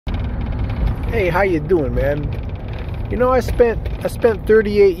Hey, how you doing, man? You know, I spent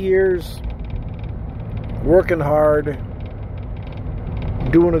 38 years working hard,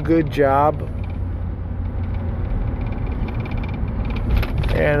 doing a good job,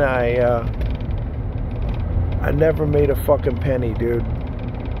 and I never made a fucking penny, dude.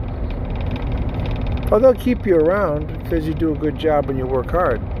 Oh, they'll keep you around because you do a good job and you work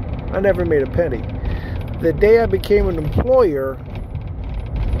hard. I never made a penny. The day I became an employer,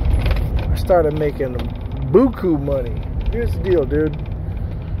 I started making buku money. Here's the deal, dude.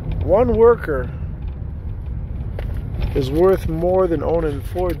 One worker is worth more than owning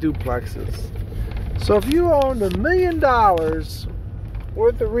 4 duplexes. So if you owned $1 million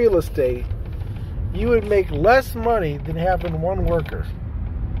worth of real estate, you would make less money than having one worker.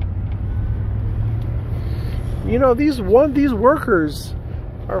 You know, these workers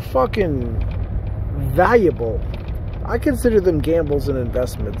are fucking valuable. I consider them gambles and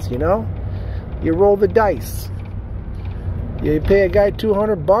investments, you know? You roll the dice. You pay a guy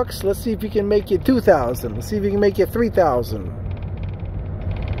 $200. Let's see if he can make you $2,000. Let's see if he can make you $3,000.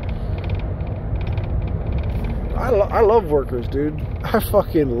 I love workers, dude. I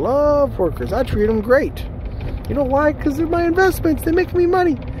fucking love workers. I treat them great. You know why? Because they're my investments. They make me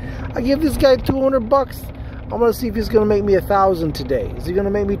money. I give this guy $200. I'm gonna see if he's gonna make me $1,000 today. Is he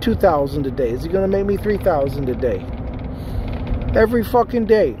gonna make me $2,000 today? Is he gonna make me $3,000 today? Every fucking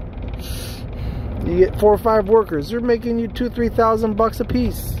day. You get 4 or 5 workers. They're making you $2,000-3,000 a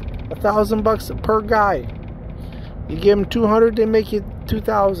piece. $1,000 per guy. You give them 200, they make you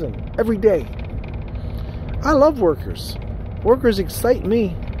 2,000 every day. I love workers. Workers excite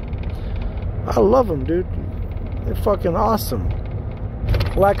me. I love them, dude. They're fucking awesome.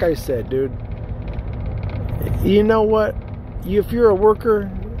 Like I said, dude. You know what? If you're a worker,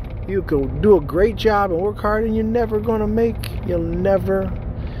 you can do a great job and work hard, and you'll never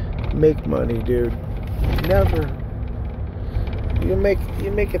make money, dude. Never. You make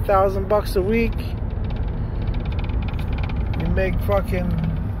 $1,000 a week. You make fucking,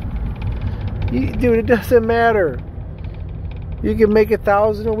 dude, it doesn't matter. You can make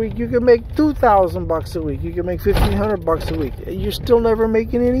 $1,000 a week. You can make $2,000 a week. You can make $1,500 a week. You're still never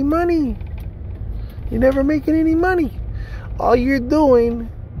making any money. You're never making any money. All you're doing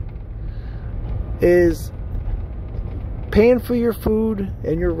is paying for your food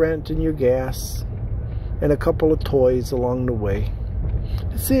and your rent and your gas and a couple of toys along the way.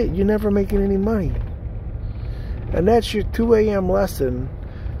 That's it. You're never making any money. And that's your 2 a.m. lesson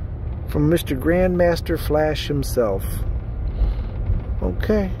from Mr. Grandmaster Flash himself.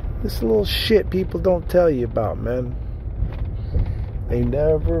 Okay? This little shit people don't tell you about, man. They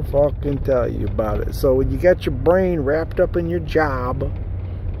never fucking tell you about it. So when you got your brain wrapped up in your job,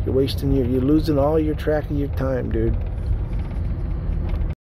 you're losing all your track of your time, dude.